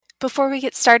Before we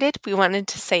get started, we wanted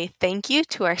to say thank you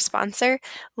to our sponsor,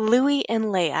 Louie and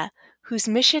Leia, whose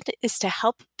mission is to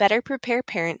help better prepare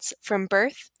parents from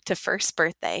birth to first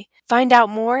birthday. Find out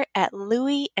more at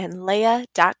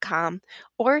louieandleia.com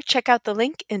or check out the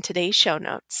link in today's show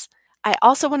notes. I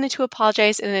also wanted to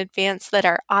apologize in advance that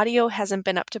our audio hasn't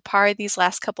been up to par these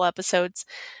last couple episodes,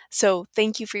 so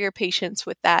thank you for your patience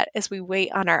with that as we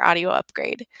wait on our audio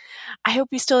upgrade. I hope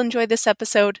you still enjoyed this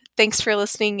episode. Thanks for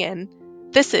listening in.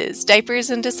 This is Diapers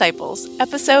and Disciples,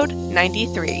 episode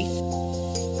 93.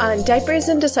 On Diapers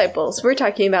and Disciples, we're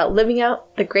talking about living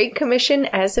out the Great Commission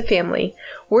as a family.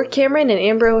 We're Cameron and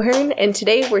Amber O'Hearn, and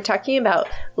today we're talking about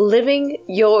living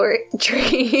your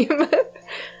dream.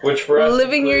 Which for us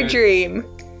living your dream.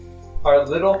 Our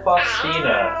little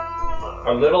Faustina,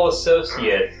 our little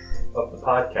associate of the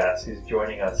podcast, who's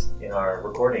joining us in our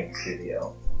recording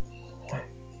studio.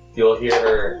 You'll hear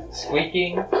her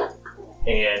squeaking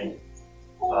and,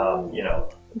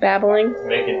 babbling,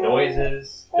 making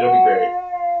noises. It'll be great.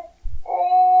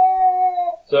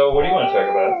 So, what do you want to talk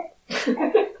about?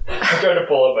 I'm trying to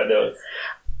pull up my notes.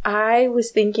 I was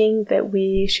thinking that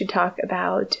we should talk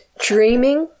about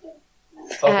dreaming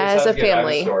as a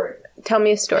family. Tell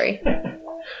me a story.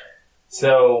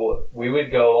 So, we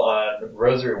would go on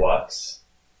rosary walks,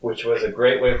 which was a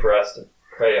great way for us to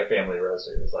pray a family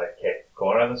rosary. It was like, okay,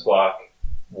 going on this walk,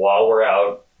 while we're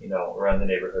out, around the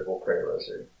neighborhood, we'll pray a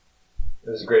rosary. It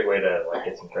was a great way to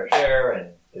get some fresh air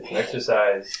and get some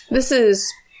exercise. This is,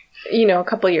 a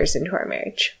couple years into our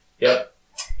marriage. Yep.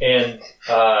 And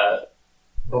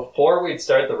before we'd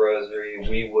start the rosary,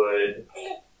 we would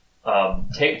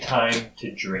take time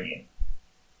to dream.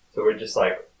 So we're just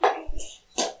like,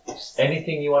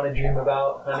 anything you want to dream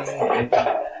about, honey?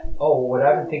 What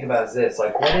I've been thinking about is this.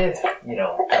 Like, what if,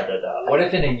 what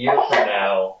if in a year from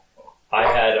now, I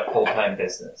had a full-time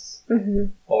business?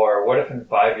 Mm-hmm. Or what if in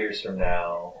 5 years from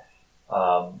now,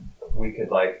 we could,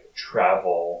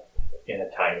 travel in a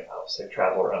tiny house,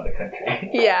 travel around the country?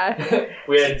 Yeah.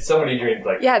 We had so many dreams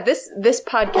like that. Yeah, this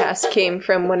podcast came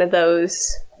from one of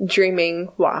those dreaming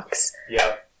walks.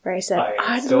 Yeah. Where I said,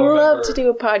 I'd love to do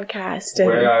a podcast. And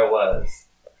where I was.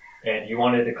 And you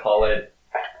wanted to call it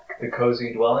the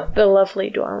cozy dwelling? The lovely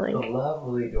dwelling. The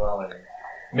lovely dwelling.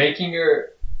 Making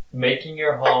your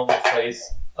home a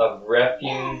place of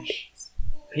refuge,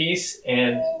 peace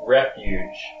and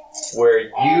refuge, where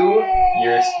you,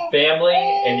 your family,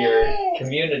 and your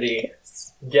community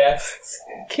guests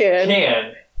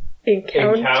can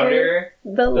encounter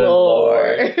the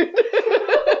Lord.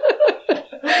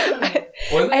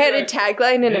 I had a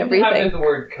tagline and everything. Didn't have the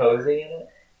word cozy in it?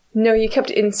 No, you kept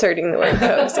inserting the word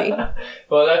cozy.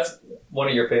 Well, that's one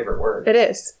of your favorite words. It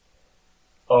is.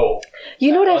 Oh.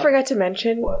 You know what I forgot to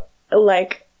mention? What?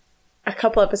 A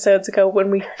couple episodes ago when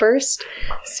we first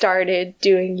started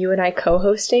doing you and I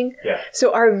co-hosting. Yeah.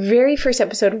 So our very first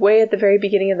episode, way at the very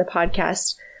beginning of the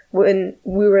podcast, when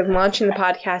we were launching the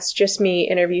podcast, just me,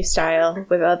 interview style,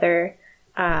 with other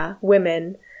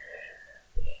women,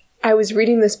 I was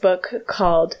reading this book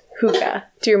called Hygge.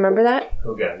 Do you remember that?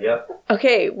 Hygge, yep.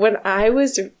 Okay, when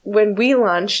we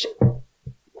launched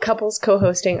couples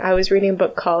co-hosting, I was reading a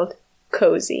book called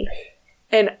Cozy.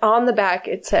 And on the back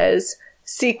it says,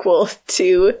 sequel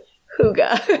to Hygge.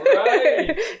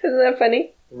 Right. Isn't that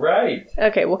funny? Right.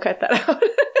 Okay, we'll cut that out.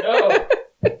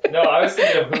 No, I was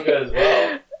thinking of Hygge as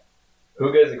well.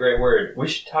 Hygge is a great word. We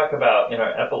should talk about, in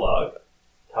our epilogue,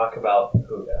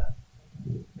 Hygge.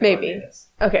 Maybe.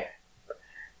 Okay.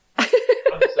 I'm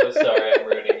so sorry I'm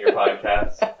ruining your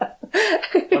podcast.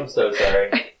 I'm so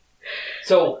sorry.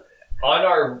 So, on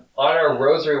our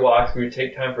rosary walks, we would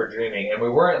take time for dreaming, and we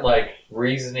weren't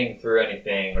reasoning through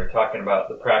anything or talking about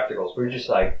the practicals. We were just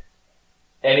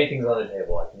anything's on the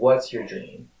table. What's your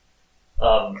dream?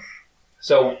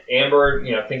 So Amber,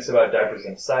 thinks about Diapers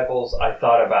and Disciples. I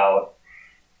thought about,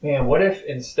 man, what if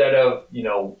instead of,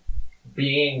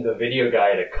 being the video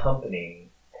guy at a company,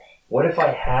 what if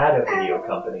I had a video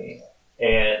company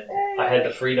and I had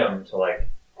the freedom to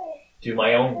do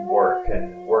my own work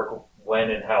and work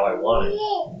when and how I wanted.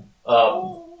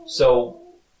 So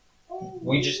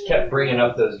we just kept bringing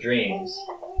up those dreams.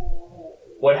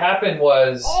 What happened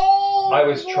was I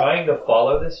was trying to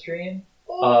follow this dream,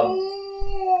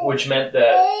 which meant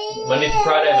that Monday through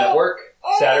Friday I'm at work,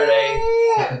 Saturday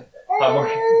I'm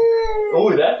working.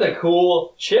 Oh, that's a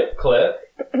cool chip clip.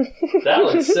 That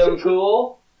looks so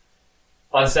cool.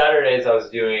 On Saturdays I was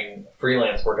doing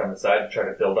freelance work on the side to try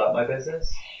to build up my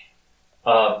business.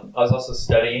 I was also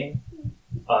studying,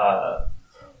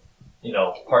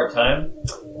 part-time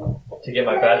to get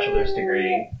my bachelor's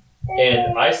degree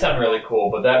And I sound really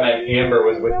cool, but that meant Amber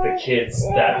was with the kids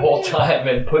that whole time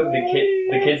and putting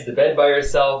the kids to bed by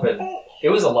herself, and it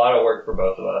was a lot of work for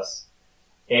both of us.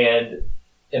 And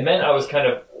it meant I was kind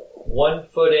of 1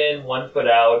 foot in, 1 foot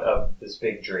out of this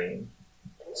big dream.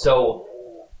 So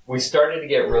we started to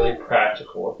get really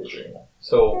practical with the dream.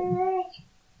 So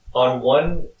on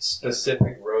one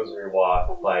specific rosary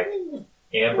walk, like,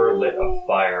 Amber lit a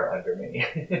fire under me.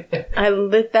 I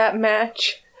lit that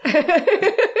match. I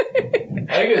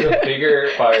think it was a bigger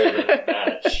fire than a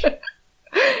match.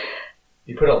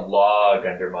 You put a log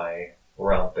under my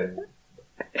rump and...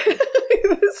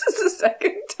 This is the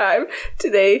second time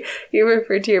today you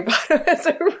referred to your bottom as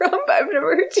a rump. I've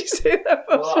never heard you say that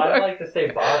before. Well, I like to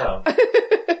say bottom.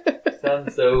 It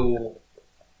sounds so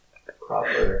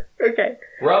proper. Okay.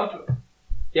 Rump,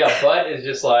 yeah, butt is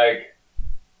just like,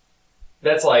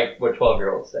 that's like what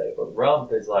 12-year-olds say, but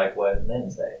rump is like what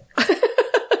men say.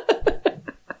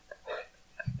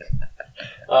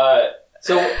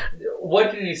 So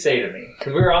what did he say to me?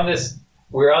 Because we were on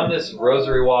this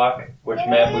rosary walk, which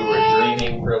meant we were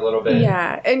dreaming for a little bit.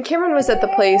 Yeah, and Cameron was at the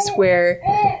place where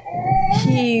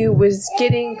he was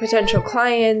getting potential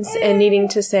clients and needing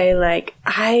to say, like,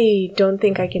 I don't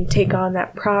think I can take on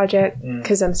that project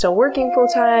because I'm still working full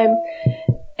time.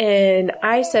 And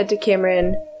I said to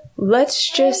Cameron,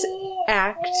 let's just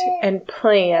act and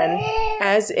plan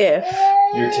as if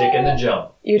you're taking the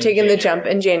jump. You're taking the jump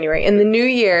in January. In the new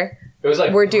year, it was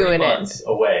like we're 3 doing months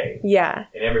away. Yeah.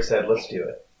 And Amber said, let's do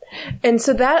it. And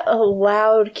so that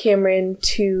allowed Cameron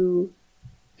to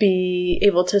be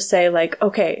able to say, like,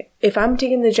 okay, if I'm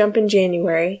taking the jump in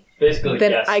January, basically,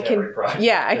 then yes, I can, every project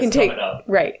yeah, I can take, up.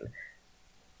 Right.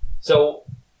 So,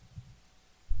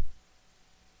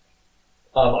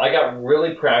 I got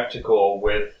really practical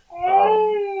with,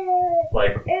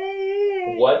 like,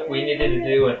 what we needed to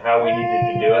do and how we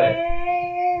needed to do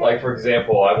it. Like, for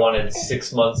example, I wanted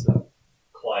 6 months of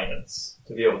clients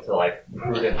to be able to, like,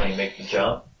 prudently make the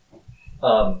jump.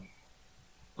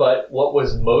 But what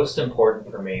was most important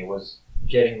for me was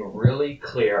getting really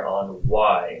clear on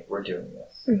why we're doing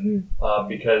this. Mm-hmm.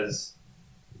 Because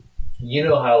you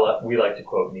know how we like to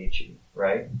quote Nietzsche,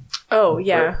 right? Oh,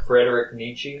 yeah. Friedrich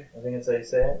Nietzsche, I think that's how you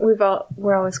say it.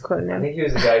 We're always quoting him. I think he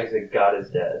was the guy who said God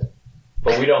is dead.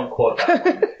 But we don't quote that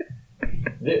one.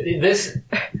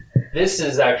 This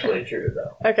is actually true,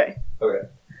 though. Okay.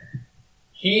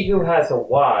 He who has a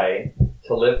why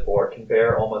to live for can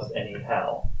bear almost any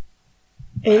how.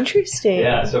 Interesting.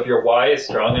 Yeah, so if your why is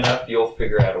strong enough, you'll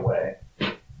figure out a way.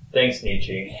 Thanks,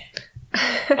 Nietzsche.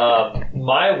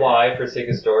 My why for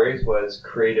Sacred Stories was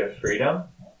creative freedom,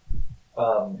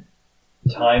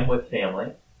 time with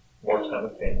family, more time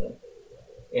with family,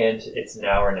 and it's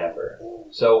now or never.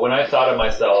 So when I thought of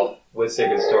myself with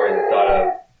Sacred Stories, I thought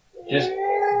of just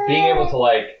being able to,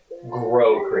 like,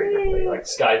 grow creatively, like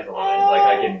sky's the limit. Like,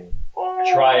 I can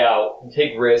try out,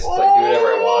 take risks, like do whatever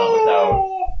I want without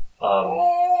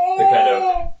the kind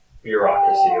of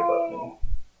bureaucracy above me.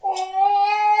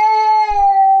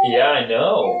 Yeah, I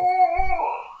know.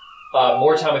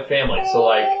 More time with family. So,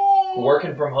 like,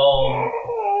 working from home,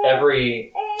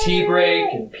 every tea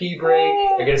break and pee break,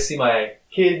 I get to see my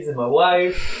kids and my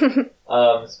wife,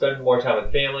 spend more time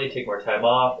with family, take more time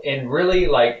off, and really,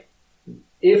 like,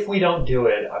 if we don't do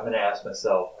it, I'm going to ask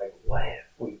myself, like, what if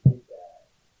we did that?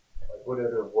 Like, would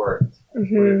it have worked?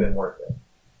 Mm-hmm. Would it have been worth it?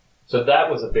 So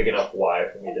that was a big enough why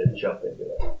for me to jump into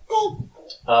it.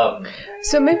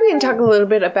 So maybe we can talk a little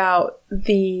bit about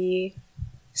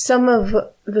some of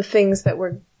the things that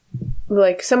were,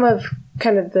 like, some of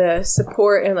kind of the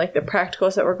support and, like, the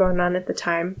practicals that were going on at the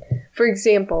time. For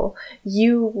example,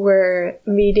 you were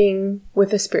meeting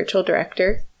with a spiritual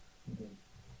director,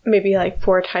 maybe like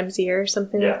 4 times a year or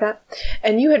something like that.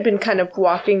 And you had been kind of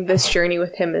walking this journey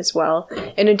with him as well.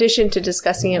 In addition to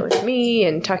discussing it with me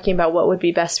and talking about what would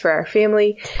be best for our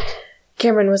family,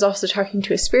 Cameron was also talking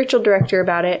to a spiritual director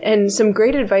about it. And some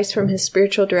great advice from his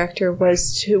spiritual director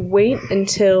was to wait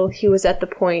until he was at the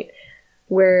point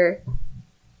where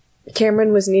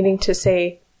Cameron was needing to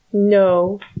say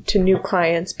no to new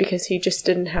clients because he just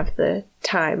didn't have the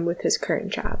time with his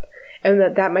current job. And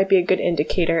that might be a good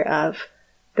indicator of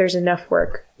there's enough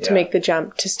work to make the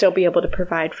jump to still be able to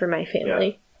provide for my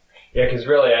family. Yeah, because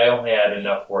really I only had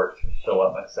enough work to fill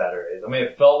up my Saturdays. I mean,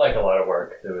 it felt like a lot of work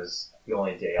because it was the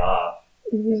only day off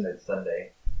besides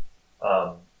Sunday.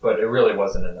 But it really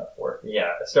wasn't enough work. Yeah,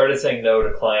 I started saying no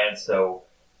to clients. So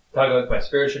talking with my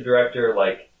spiritual director,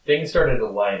 like, things started to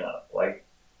line up. Like,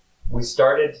 we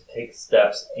started to take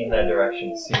steps in that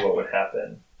direction to see what would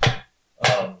happen.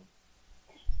 I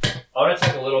want to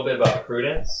talk a little bit about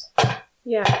prudence.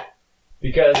 Yeah.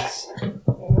 Because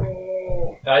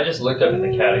I just looked up in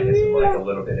the catechism like a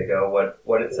little bit ago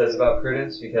what it says about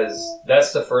prudence, because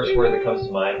that's the first word that comes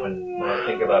to mind when I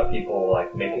think about people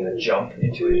like making a jump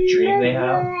into a dream they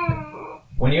have.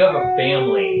 When you have a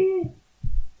family,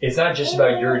 it's not just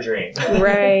about your dream.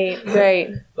 Right.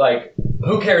 Like,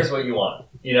 who cares what you want?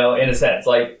 You know, in a sense,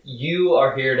 like, you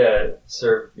are here to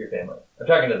serve your family. I'm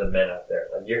talking to the men out there.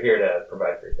 Like, you're here to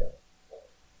provide for your family.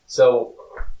 So,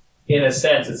 in a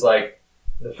sense, it's like,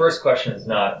 the first question is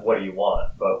not what do you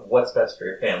want, but what's best for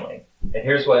your family. And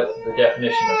here's what the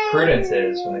definition of prudence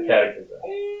is from the Catechism.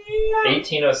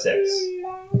 1806.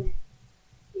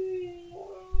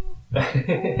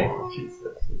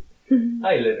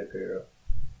 Hi, little girl.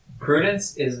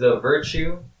 Prudence is the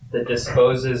virtue that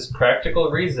disposes practical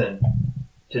reason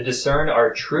to discern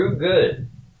our true good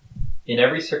in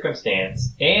every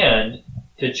circumstance and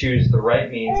to choose the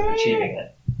right means of achieving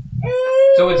it.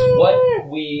 So it's what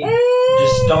we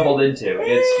just stumbled into.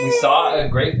 We saw a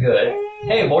great good.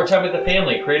 Hey, more time with the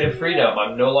family, creative freedom.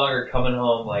 I'm no longer coming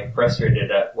home like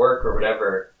frustrated at work or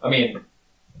whatever. I mean,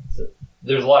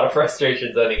 there's a lot of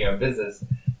frustrations owning your own business,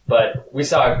 but we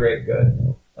saw a great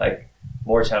good. Like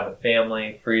more time with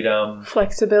family, freedom.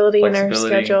 Flexibility in our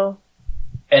schedule.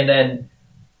 And then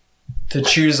to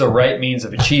choose the right means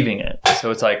of achieving it.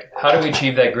 So it's like, how do we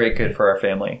achieve that great good for our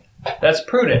family? That's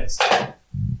prudence.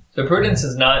 So prudence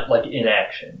is not like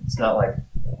inaction. It's not like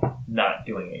not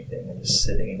doing anything and just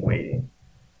sitting and waiting.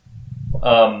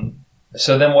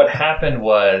 So then what happened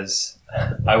was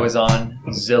I was on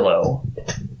Zillow,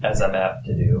 as I'm apt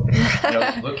to do. And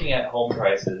I was looking at home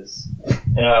prices.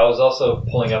 And I was also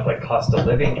pulling up like cost of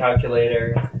living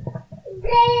calculator.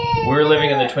 We were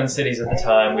living in the Twin Cities at the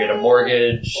time. We had a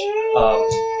mortgage.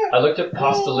 I looked up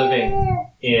cost of living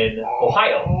in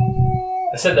Ohio.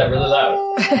 I said that really loud.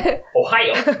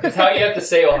 Ohio. It's how you have to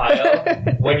say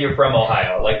Ohio when you're from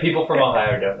Ohio. Like, people from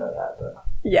Ohio don't know that. But.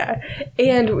 Yeah.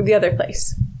 And the other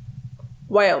place.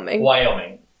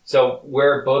 Wyoming. So,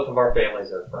 where both of our families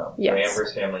are from. Yes.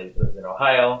 Amber's family lives in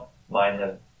Ohio. My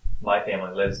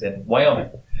family lives in Wyoming.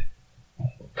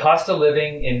 Cost of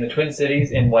living in the Twin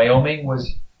Cities in Wyoming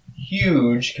was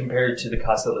huge compared to the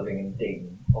cost of living in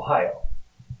Dayton, Ohio.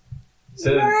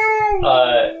 So,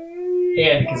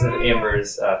 and because of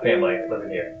Amber's family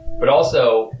living here. But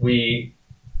also,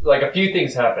 a few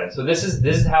things happen. So this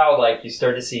is how, like, you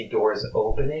start to see doors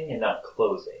opening and not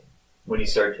closing when you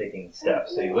start taking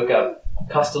steps. So you look up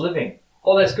cost of living.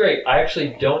 Oh, that's great. I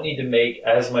actually don't need to make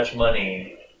as much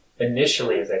money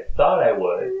initially as I thought I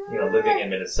would, living in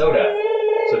Minnesota.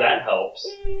 So that helps.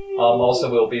 Also,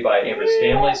 we'll be by Amber's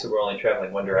family, so we're only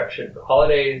traveling one direction for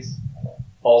holidays.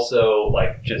 Also,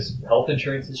 like, just health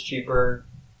insurance is cheaper.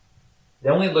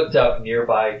 Then we looked up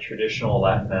nearby traditional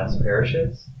Latin Mass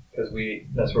parishes, because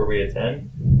that's where we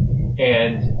attend.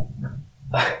 And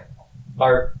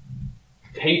our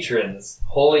patrons,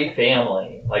 Holy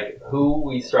Family, like who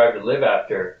we strive to live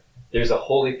after, there's a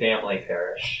Holy Family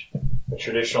parish, a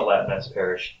traditional Latin Mass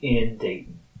parish in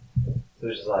Dayton. So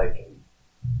it's just like,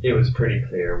 it was pretty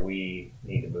clear we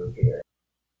need to move here.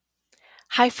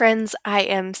 Hi friends, I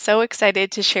am so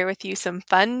excited to share with you some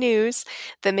fun news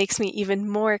that makes me even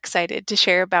more excited to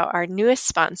share about our newest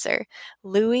sponsor,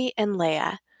 Louie and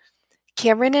Leia.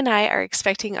 Cameron and I are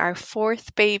expecting our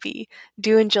fourth baby,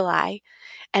 due in July,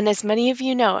 and as many of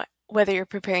you know, whether you're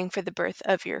preparing for the birth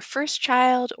of your first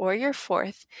child or your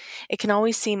fourth, it can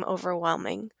always seem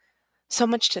overwhelming. So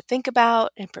much to think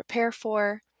about and prepare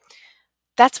for.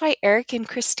 That's why Eric and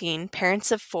Christine,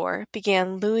 parents of 4,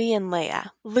 began Louie and Leia.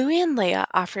 Louie and Leia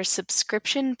offers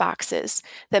subscription boxes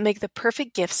that make the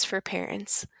perfect gifts for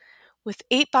parents. With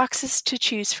 8 boxes to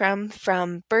choose from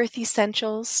birth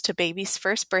essentials to baby's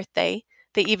first birthday,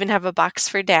 they even have a box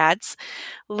for dads,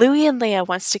 Louie and Leia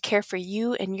wants to care for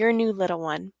you and your new little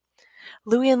one.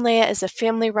 Louie and Leia is a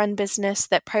family-run business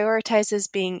that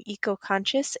prioritizes being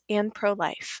eco-conscious and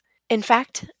pro-life. In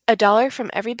fact, $1 from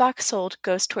every box sold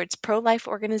goes towards pro-life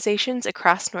organizations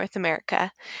across North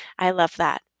America. I love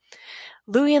that.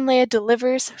 Louie and Leia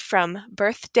delivers from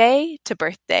birthday to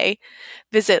birthday.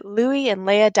 Visit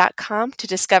louieandleia.com to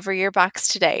discover your box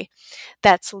today.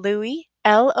 That's Louie,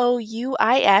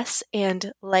 L-O-U-I-S,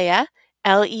 and Leia,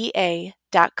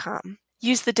 L-E-A.com.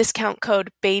 Use the discount code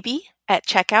BABY at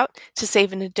checkout to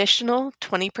save an additional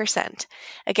 20%.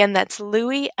 Again, that's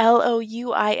Louie,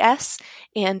 L-O-U-I-S,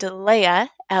 and Leia,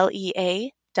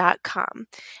 L-E-A.com.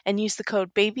 And use the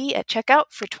code BABY at checkout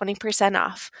for 20%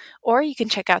 off. Or you can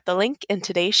check out the link in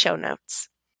today's show notes.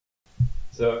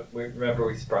 So, remember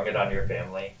we sprung it on your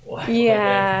family?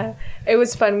 Yeah. It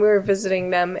was fun. We were visiting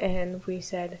them, and we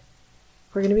said,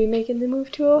 we're going to be making the move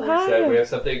to Ohio. We said, we have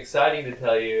something exciting to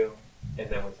tell you. And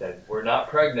then we said, we're not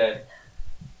pregnant.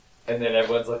 And then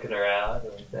everyone's looking around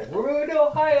and we're like, we're moving to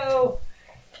Ohio.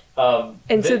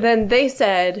 So then they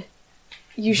said,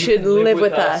 you should live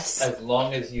with us as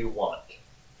long as you want.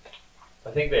 I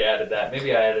think they added that.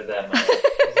 Maybe I added that.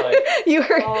 Like, you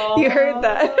heard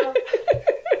that.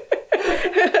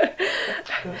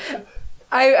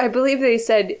 I believe they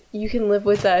said you can live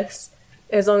with us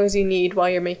as long as you need while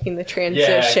you're making the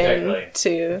transition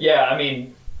to. Yeah, I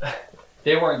mean,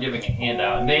 they weren't giving a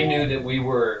handout, and they knew that we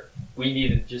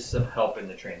needed just some help in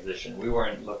the transition. We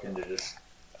weren't looking to just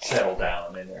settle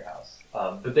down in their house.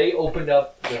 But they opened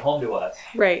up their home to us.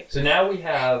 Right. So now we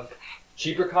have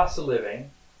cheaper cost of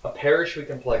living, a parish we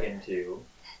can plug into,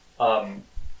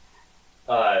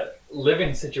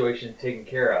 living situation taken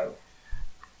care of.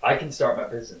 I can start my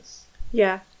business.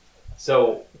 Yeah.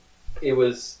 So it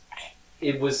was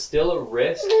still a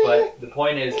risk, but the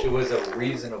point is it was a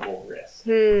reasonable risk.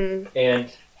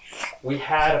 And we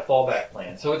had a fallback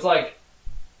plan. So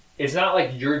it's not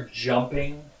like you're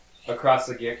jumping across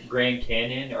the Grand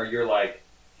Canyon or you're like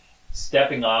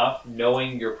stepping off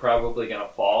knowing you're probably going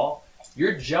to fall.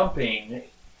 You're jumping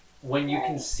when you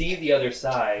can see the other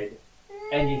side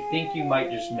and you think you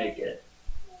might just make it.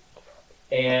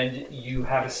 And you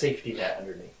have a safety net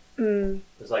underneath.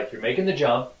 It's like you're making the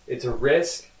jump. It's a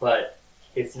risk, but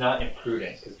it's not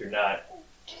imprudent because you're not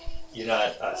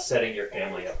setting your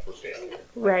family up for failure.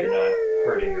 Right. You're not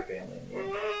hurting your family in the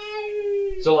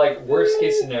end. So like worst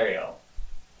case scenario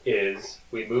is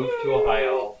we move to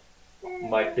Ohio,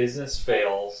 my business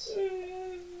fails,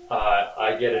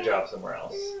 I get a job somewhere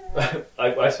else.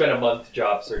 I spend a month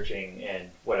job searching and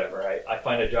whatever. I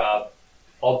find a job,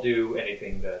 I'll do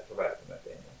anything to provide for my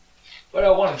family. But I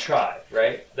want to try,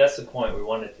 right? That's the point. We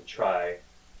wanted to try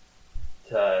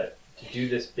to do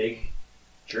this big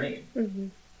dream. Mm-hmm.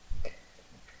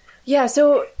 Yeah,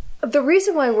 so the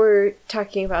reason why we're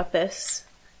talking about this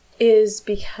is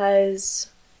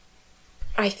because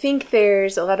I think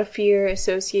there's a lot of fear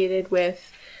associated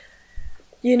with,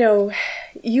 you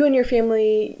and your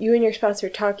family, you and your spouse are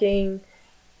talking,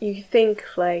 you think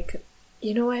like,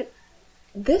 you know what,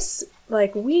 this,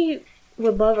 like, we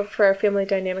would love for our family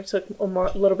dynamic to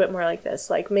look a little bit more like this.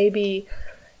 Like maybe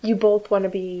you both want to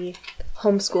be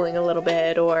homeschooling a little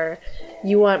bit, or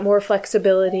you want more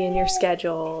flexibility in your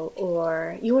schedule,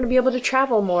 or you want to be able to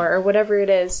travel more, or whatever it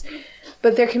is.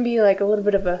 But there can be like a little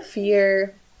bit of a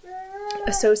fear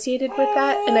associated with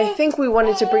that. And I think we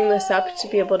wanted to bring this up to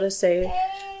be able to say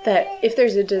that if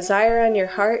there's a desire on your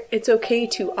heart, it's okay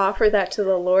to offer that to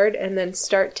the Lord and then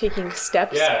start taking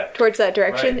steps towards that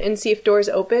direction, right, and see if doors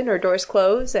open or doors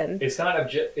close. And it's not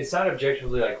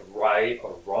objectively like right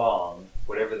or wrong,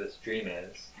 whatever this dream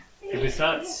is. If it's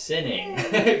not sinning,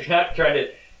 if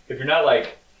you're not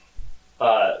like,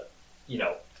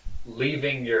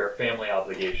 leaving your family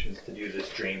obligations to do this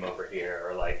dream over here,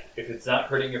 or like if it's not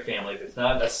hurting your family, if it's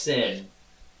not a sin,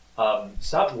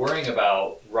 stop worrying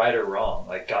about right or wrong.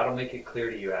 Like God will make it clear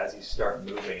to you as you start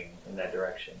moving in that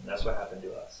direction. And that's what happened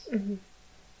to us. Mm-hmm.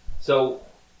 So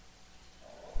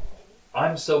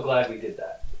I'm so glad we did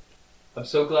that. I'm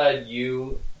so glad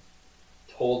you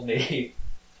told me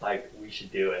like we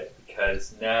should do it,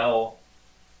 because now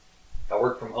I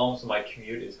work from home, so my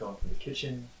commute is going from the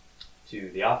kitchen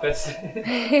to the office.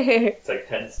 It's like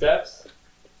 10 steps.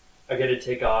 I get to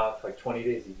take off like 20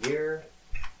 days a year.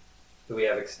 So we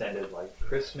have extended like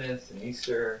Christmas and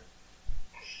Easter.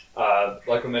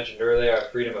 Like we mentioned earlier, I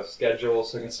have freedom of schedule,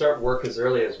 so I can start work as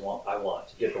early as I want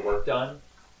to get the work done.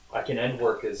 I can end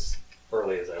work as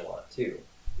early as I want too.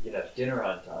 We can have dinner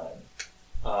on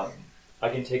time. I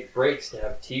can take breaks to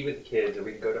have tea with the kids, or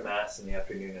we can go to Mass in the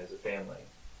afternoon as a family.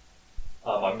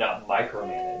 I'm not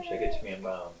micromanaged. I get to be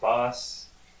my own boss.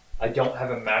 I don't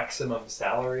have a maximum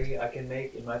salary I can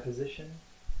make in my position.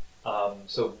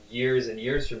 So years and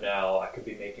years from now, I could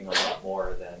be making a lot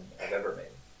more than I've ever made,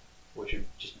 which would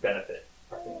just benefit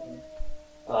our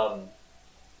family.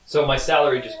 So my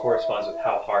salary just corresponds with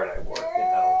how hard I work and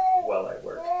how well I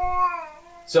work.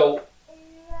 So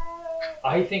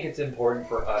I think it's important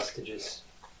for us to just,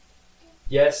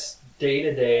 yes, day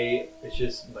to day, it's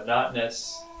just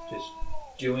monotonous, just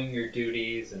doing your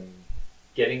duties and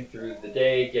getting through the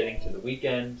day, getting to the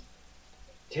weekend.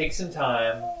 Take some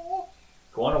time,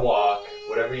 go on a walk,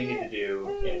 whatever you need to do,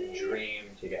 and dream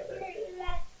together.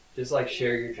 Just like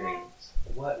share your dreams.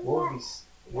 What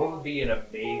would be an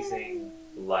amazing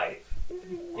life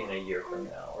in a year from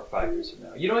now or 5 years from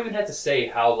now? You don't even have to say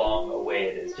how long away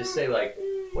it is. Just say like,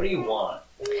 what do you want?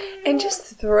 And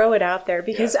just throw it out there,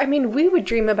 because I mean, we would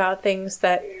dream about things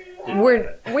that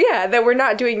that we're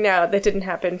not doing now, that didn't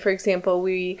happen. For example,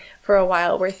 we for a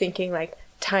while were thinking like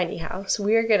tiny house.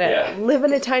 We're going to live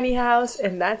in a tiny house,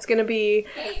 and that's going to be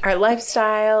our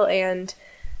lifestyle. And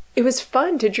it was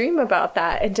fun to dream about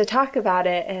that and to talk about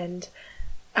it. And,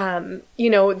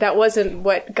 that wasn't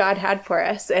what God had for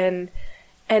us. And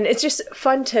it's just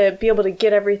fun to be able to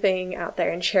get everything out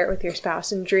there and share it with your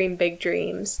spouse and dream big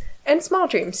dreams and small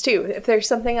dreams too. If there's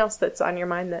something else that's on your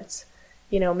mind that's,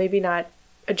 maybe not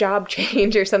a job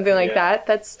change or something like that,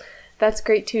 that's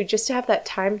great too. Just to have that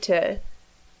time to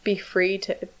be free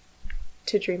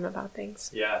to dream about things.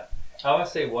 Yeah. I want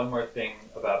to say one more thing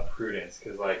about prudence,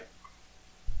 because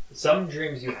some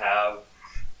dreams you have,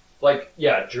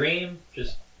 dream,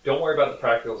 just don't worry about the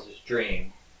practicals, just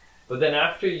dream. But then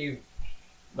after you've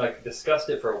discussed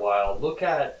it for a while, look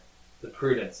at the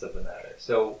prudence of the matter.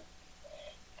 So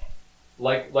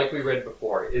like we read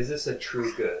before, is this a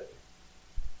true good?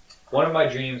 One of my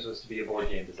dreams was to be a board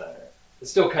game designer.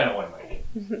 It's still kind of one of my dreams.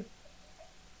 Mm-hmm.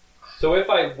 So if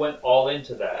I went all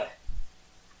into that,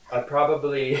 I'd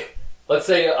probably, let's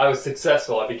say I was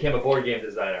successful, I became a board game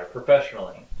designer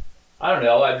professionally. I don't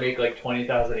know, I'd make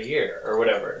 $20,000 a year or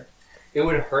whatever. It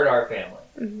would hurt our family.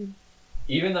 Mm-hmm.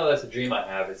 Even though that's a dream I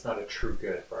have, it's not a true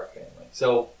good for our family.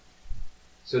 So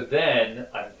then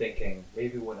I'm thinking,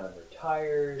 maybe when I'm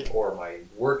retired or my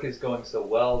work is going so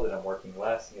well that I'm working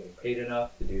less and getting paid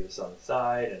enough to do this on the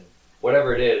side and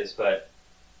whatever it is. But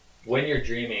when you're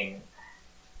dreaming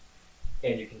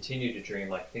and you continue to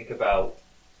dream, think about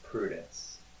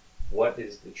prudence. What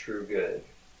is the true good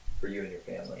for you and your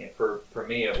family? And for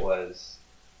me, it was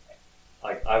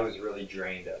I was really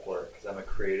drained at work because I'm a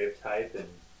creative type, and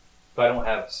if I don't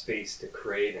have space to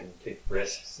create and take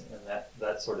risks and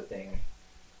that sort of thing,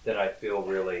 then I feel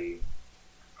really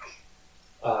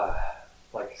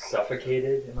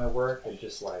suffocated in my work and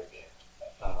just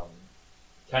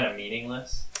kind of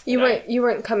meaningless. You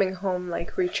weren't coming home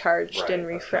recharged and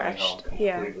refreshed.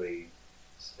 Completely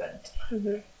spent.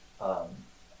 Mm-hmm.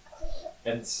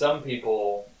 And some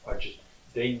people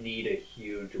they need a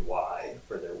huge why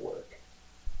for their work.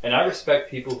 And I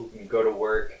respect people who can go to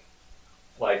work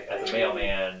as a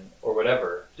mailman or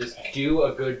whatever, just do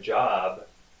a good job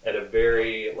at a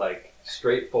very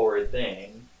straightforward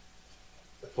thing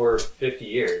for 50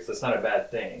 years. That's not a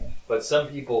bad thing. But some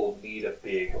people need a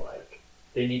big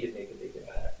they need to make a big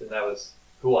impact. And that was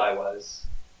who I was,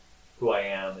 who I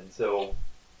am. And so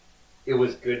it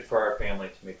was good for our family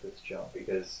to make this jump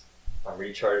because I'm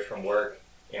recharged from work.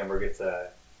 Amber gets a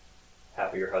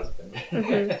happier husband.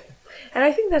 Mm-hmm. And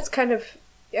I think that's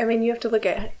you have to look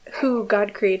at who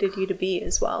God created you to be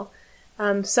as well.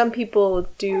 Some people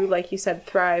do, like you said,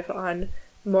 thrive on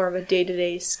more of a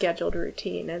day-to-day scheduled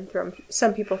routine, and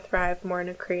some people thrive more in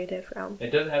a creative realm.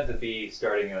 It doesn't have to be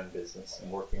starting your own business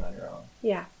and working on your own.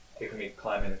 Yeah. It can be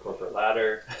climbing the corporate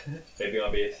ladder. Maybe you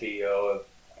want to be a CEO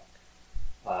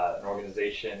of an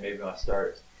organization. Maybe you want to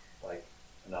start a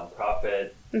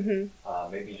nonprofit.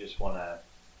 Mm-hmm. Maybe you just want to,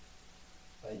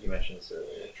 I think you mentioned this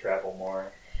earlier, travel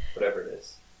more, whatever it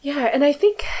is. Yeah, and I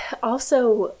think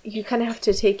also you kind of have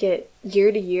to take it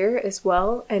year to year as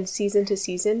well and season to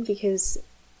season because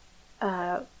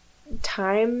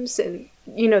times and,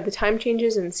 the time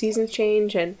changes and seasons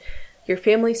change and your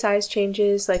family size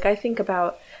changes. I think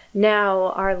about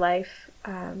now our life,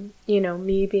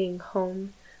 me being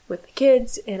home with the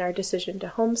kids and our decision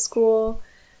to homeschool.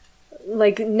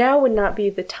 Now would not be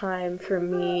the time for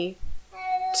me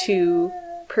to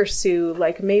pursue,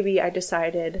 maybe I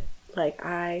decided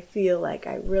I feel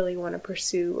I really want to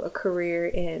pursue a career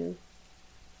in,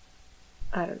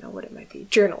 I don't know what it might be,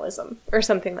 journalism or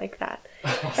something like that.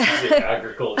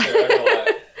 Agriculture.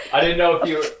 I didn't know if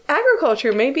you...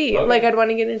 Agriculture, maybe. Okay. I'd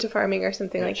want to get into farming or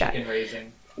something like that. Chicken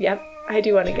raising. Yep, I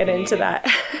do want to get into that.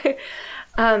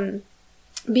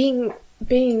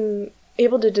 Being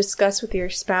able to discuss with your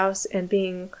spouse and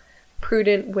being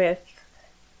prudent with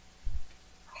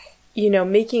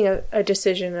making a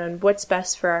decision on what's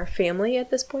best for our family at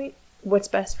this point, what's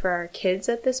best for our kids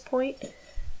at this point,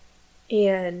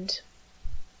 and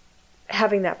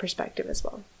having that perspective as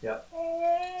well. Yeah.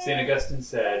 St. Augustine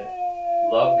said,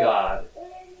 love God,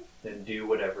 then do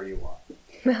whatever you want.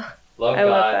 Love God,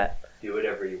 love that. Do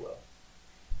whatever you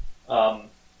will.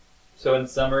 So in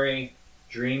summary,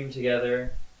 dream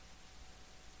together.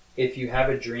 If you have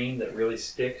a dream that really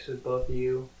sticks with both of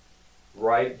you,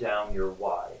 write down your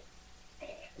why.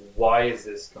 Why is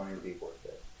this going to be worth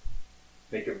it?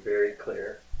 Make it very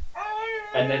clear.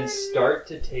 And then start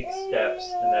to take steps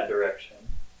in that direction.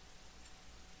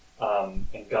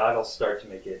 And God will start to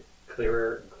make it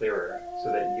clearer and clearer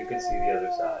so that you can see the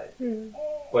other side. Mm.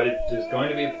 But there's going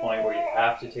to be a point where you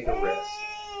have to take a risk.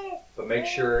 But make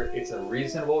sure it's a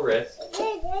reasonable risk.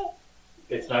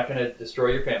 It's not going to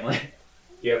destroy your family.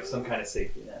 you have some kind of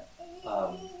safety net.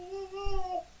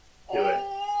 Do it.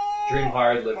 Dream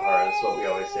hard, live hard. That's what we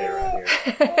always say around here.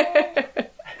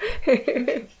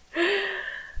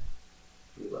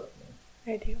 You love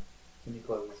me. I do. Can you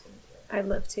close this in prayer? I'd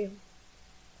love to.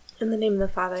 In the name of the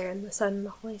Father, and the Son, and the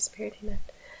Holy Spirit, amen.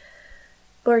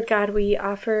 Lord God, we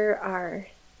offer our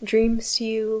dreams to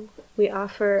you. We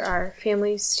offer our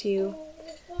families to you.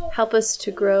 Help us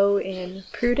to grow in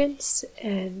prudence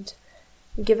and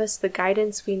give us the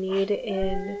guidance we need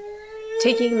in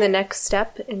taking the next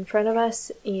step in front of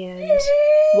us and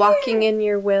walking in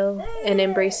your will and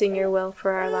embracing your will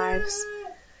for our lives.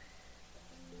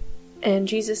 And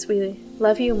Jesus, we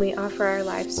love you and we offer our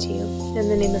lives to you. In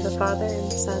the name of the Father,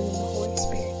 and the Son, and the Holy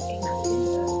Spirit. Amen.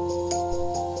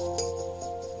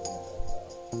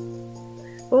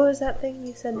 What was that thing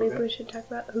you said maybe we should talk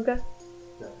about? Hygge?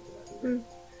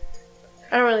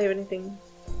 I don't really have anything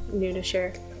new to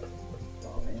share.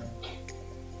 Oh, man.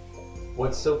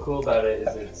 What's so cool about it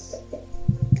is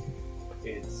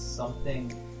it's something.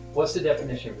 What's the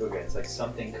definition of hygge? It's like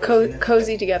something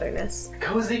Cozy togetherness.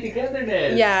 Cozy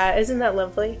togetherness. Yeah, isn't that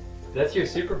lovely? That's your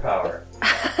superpower.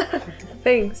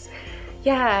 Thanks.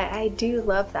 Yeah, I do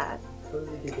love that.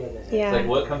 Cozy togetherness. Yeah. Like,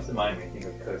 what comes to mind when you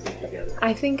think of cozy together?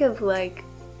 I think of like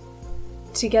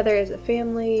together as a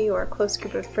family or a close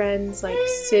group of friends, like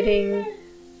sitting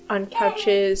on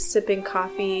couches, sipping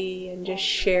coffee, and just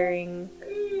sharing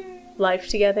life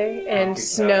together. And Coffee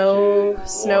snow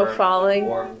couches, falling.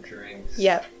 Warm drinks.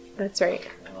 Yep, that's right.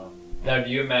 Now, do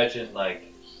you imagine like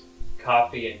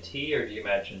coffee and tea, or do you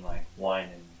imagine like wine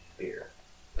and beer?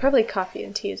 Probably coffee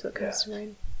and tea is what comes to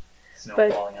mind. Snow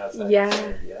But falling outside.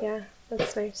 yeah,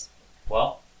 that's nice.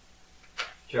 Well,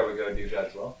 shall we go do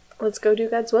God's will? Let's go do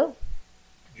God's will.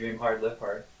 Dream hard, live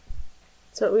hard.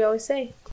 That's what we always say.